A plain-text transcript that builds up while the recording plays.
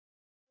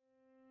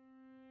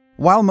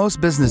While most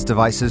business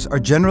devices are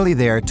generally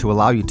there to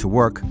allow you to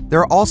work,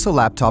 there are also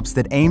laptops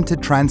that aim to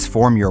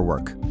transform your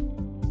work.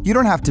 You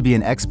don't have to be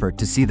an expert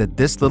to see that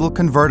this little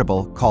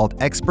convertible called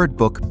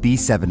ExpertBook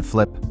B7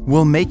 Flip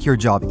will make your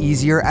job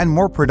easier and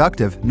more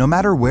productive no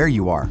matter where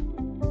you are.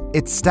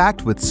 It's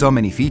stacked with so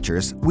many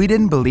features, we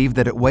didn't believe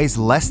that it weighs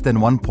less than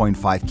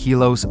 1.5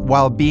 kilos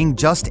while being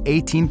just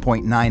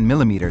 18.9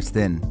 millimeters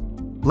thin.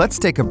 Let's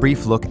take a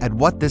brief look at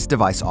what this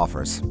device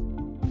offers.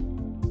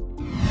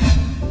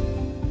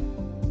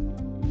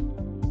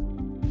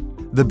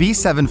 The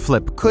B7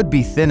 Flip could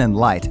be thin and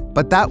light,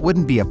 but that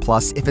wouldn't be a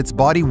plus if its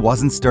body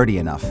wasn't sturdy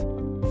enough.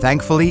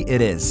 Thankfully,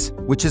 it is,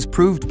 which is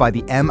proved by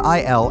the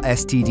MIL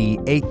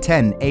STD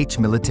 810H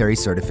military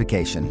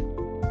certification.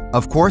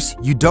 Of course,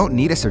 you don't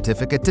need a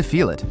certificate to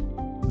feel it.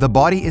 The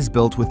body is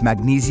built with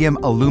magnesium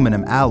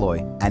aluminum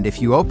alloy, and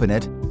if you open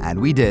it, and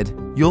we did,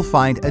 you'll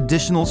find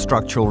additional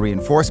structural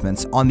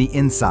reinforcements on the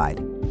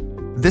inside.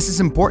 This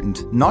is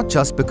important not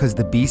just because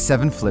the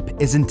B7 Flip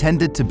is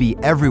intended to be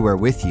everywhere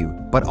with you,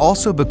 but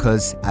also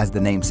because, as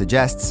the name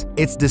suggests,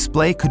 its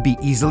display could be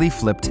easily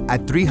flipped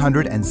at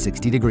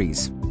 360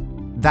 degrees.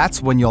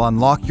 That's when you'll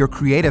unlock your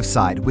creative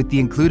side with the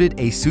included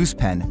ASUS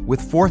pen with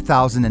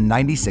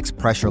 4096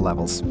 pressure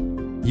levels.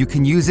 You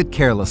can use it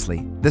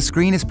carelessly. The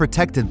screen is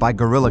protected by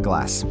Gorilla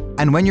Glass,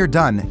 and when you're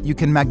done, you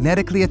can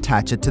magnetically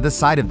attach it to the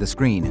side of the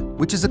screen,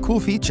 which is a cool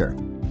feature.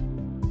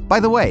 By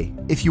the way,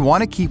 if you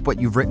want to keep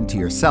what you've written to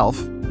yourself,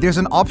 there's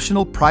an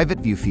optional private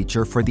view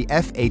feature for the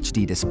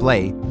FHD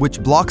display, which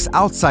blocks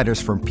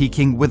outsiders from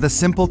peeking with a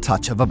simple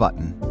touch of a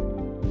button.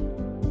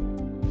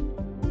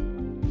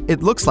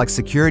 It looks like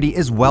security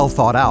is well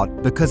thought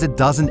out because it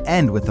doesn't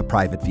end with the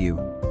private view.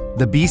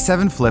 The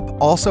B7 Flip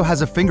also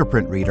has a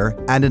fingerprint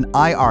reader and an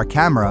IR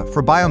camera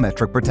for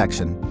biometric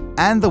protection,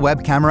 and the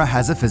web camera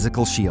has a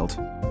physical shield.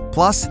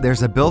 Plus,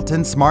 there's a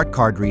built-in smart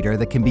card reader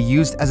that can be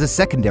used as a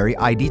secondary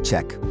ID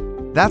check.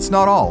 That's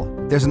not all.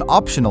 There's an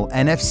optional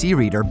NFC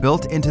reader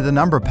built into the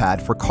number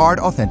pad for card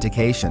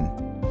authentication.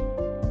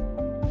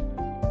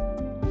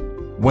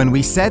 When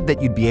we said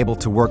that you'd be able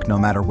to work no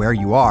matter where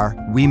you are,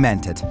 we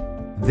meant it.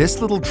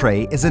 This little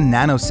tray is a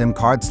nano SIM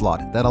card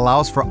slot that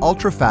allows for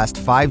ultra-fast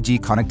 5G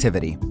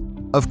connectivity.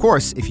 Of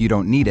course, if you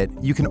don't need it,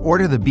 you can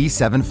order the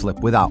B7 Flip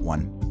without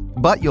one.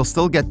 But you'll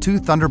still get two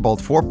Thunderbolt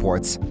 4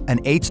 ports,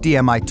 an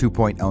HDMI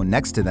 2.0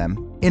 next to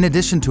them, in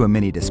addition to a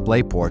mini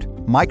display port,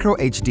 micro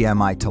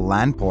HDMI to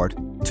LAN port,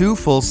 two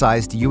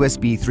full-sized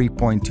USB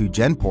 3.2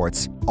 Gen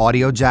ports,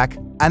 audio jack,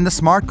 and the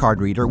smart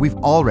card reader we've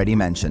already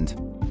mentioned.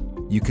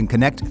 You can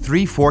connect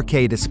three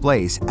 4K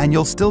displays and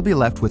you'll still be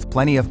left with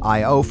plenty of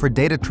I/O for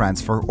data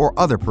transfer or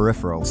other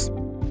peripherals.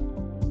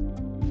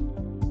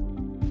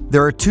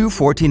 There are two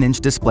 14-inch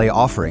display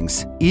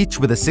offerings, each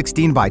with a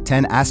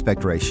 16:10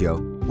 aspect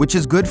ratio, which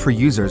is good for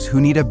users who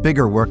need a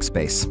bigger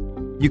workspace.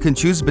 You can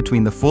choose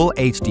between the full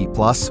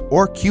HD+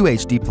 or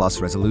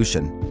QHD+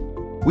 resolution.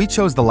 We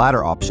chose the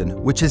latter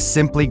option, which is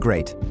simply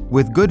great,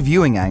 with good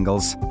viewing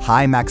angles,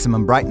 high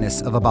maximum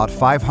brightness of about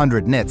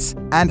 500 nits,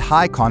 and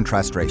high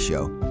contrast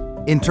ratio.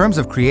 In terms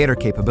of creator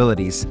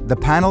capabilities, the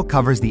panel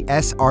covers the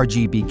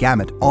sRGB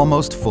gamut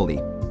almost fully.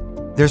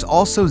 There's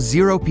also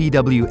zero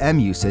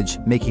PWM usage,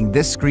 making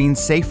this screen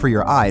safe for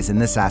your eyes in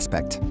this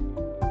aspect.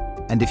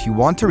 And if you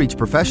want to reach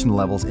professional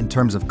levels in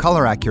terms of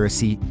color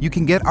accuracy, you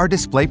can get our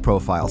display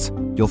profiles.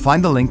 You'll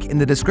find the link in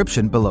the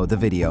description below the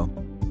video.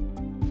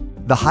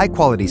 The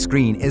high-quality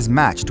screen is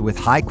matched with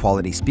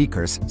high-quality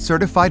speakers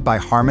certified by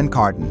Harman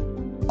Kardon.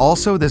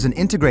 Also, there's an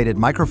integrated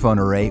microphone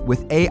array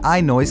with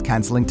AI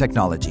noise-canceling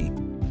technology.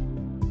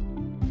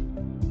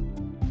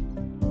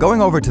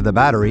 Going over to the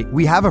battery,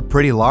 we have a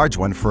pretty large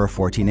one for a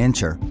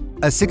 14-incher.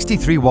 A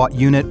 63-watt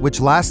unit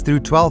which lasts through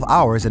 12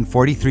 hours and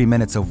 43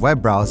 minutes of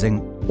web browsing,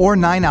 or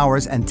 9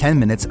 hours and 10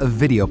 minutes of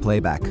video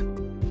playback.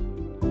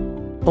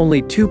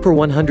 Only 2 per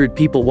 100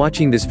 people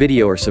watching this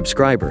video are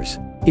subscribers.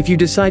 If you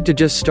decide to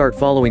just start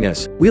following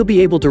us, we'll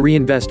be able to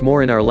reinvest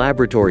more in our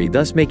laboratory,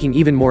 thus making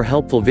even more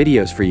helpful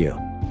videos for you.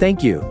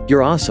 Thank you,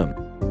 you're awesome.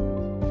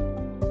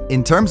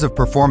 In terms of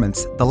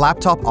performance, the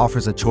laptop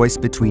offers a choice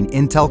between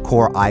Intel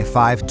Core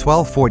i5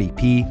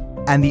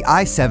 1240p and the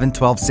i7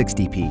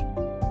 1260p.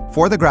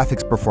 For the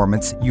graphics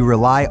performance, you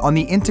rely on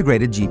the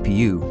integrated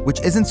GPU,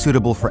 which isn't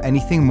suitable for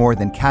anything more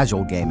than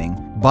casual gaming,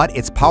 but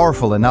it's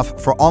powerful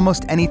enough for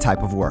almost any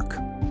type of work.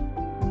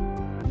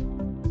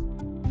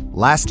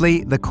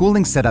 Lastly, the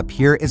cooling setup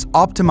here is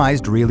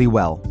optimized really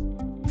well.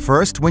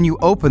 First, when you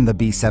open the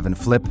B7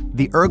 Flip,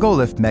 the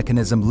ErgoLift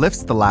mechanism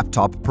lifts the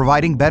laptop,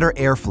 providing better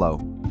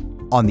airflow.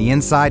 On the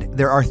inside,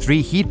 there are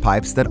 3 heat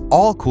pipes that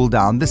all cool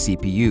down the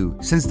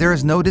CPU, since there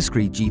is no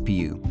discrete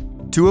GPU.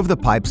 2 of the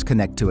pipes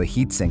connect to a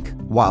heatsink,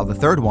 while the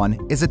third one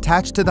is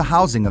attached to the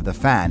housing of the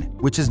fan,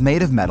 which is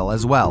made of metal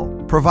as well,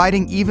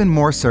 providing even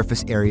more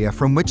surface area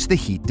from which the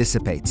heat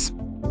dissipates.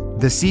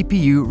 The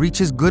CPU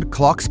reaches good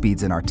clock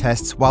speeds in our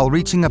tests while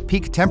reaching a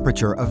peak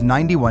temperature of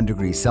 91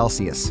 degrees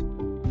Celsius.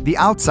 The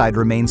outside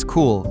remains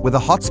cool with a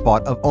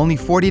hotspot of only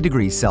 40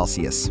 degrees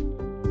Celsius.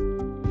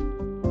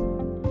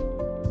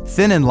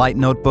 Thin and light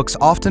notebooks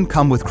often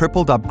come with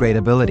crippled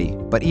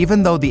upgradability, but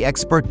even though the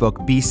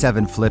ExpertBook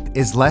B7 Flip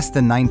is less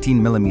than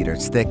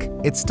 19mm thick,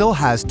 it still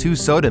has 2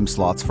 SODIMM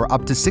slots for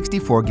up to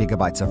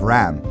 64GB of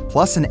RAM,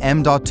 plus an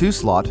M.2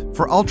 slot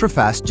for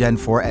ultra-fast Gen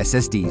 4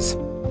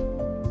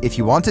 SSDs. If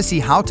you want to see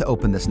how to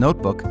open this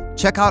notebook,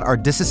 check out our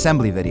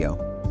disassembly video.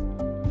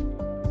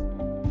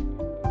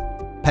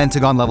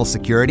 Pentagon-level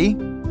security?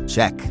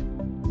 Check.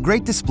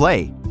 Great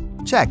display?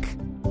 Check.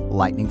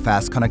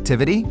 Lightning-fast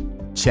connectivity?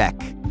 Check.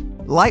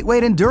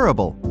 Lightweight and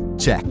durable?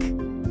 Check.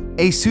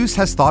 ASUS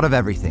has thought of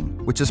everything,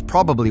 which is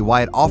probably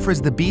why it offers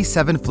the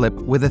B7 Flip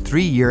with a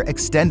 3-year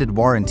extended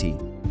warranty.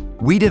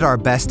 We did our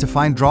best to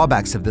find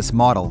drawbacks of this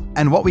model,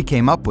 and what we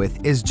came up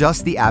with is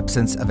just the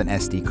absence of an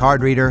SD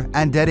card reader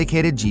and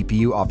dedicated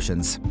GPU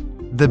options.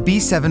 The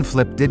B7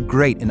 Flip did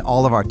great in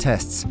all of our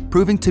tests,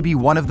 proving to be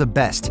one of the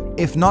best,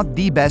 if not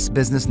the best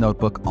business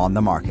notebook on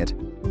the market.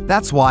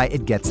 That's why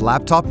it gets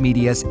Laptop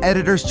Media's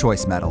Editor's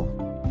Choice Medal.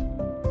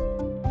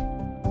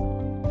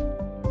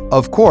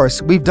 Of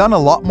course, we've done a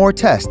lot more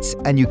tests,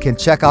 and you can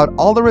check out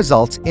all the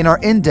results in our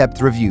in-depth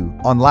review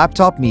on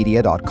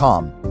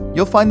laptopmedia.com.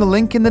 You'll find the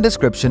link in the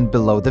description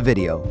below the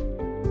video.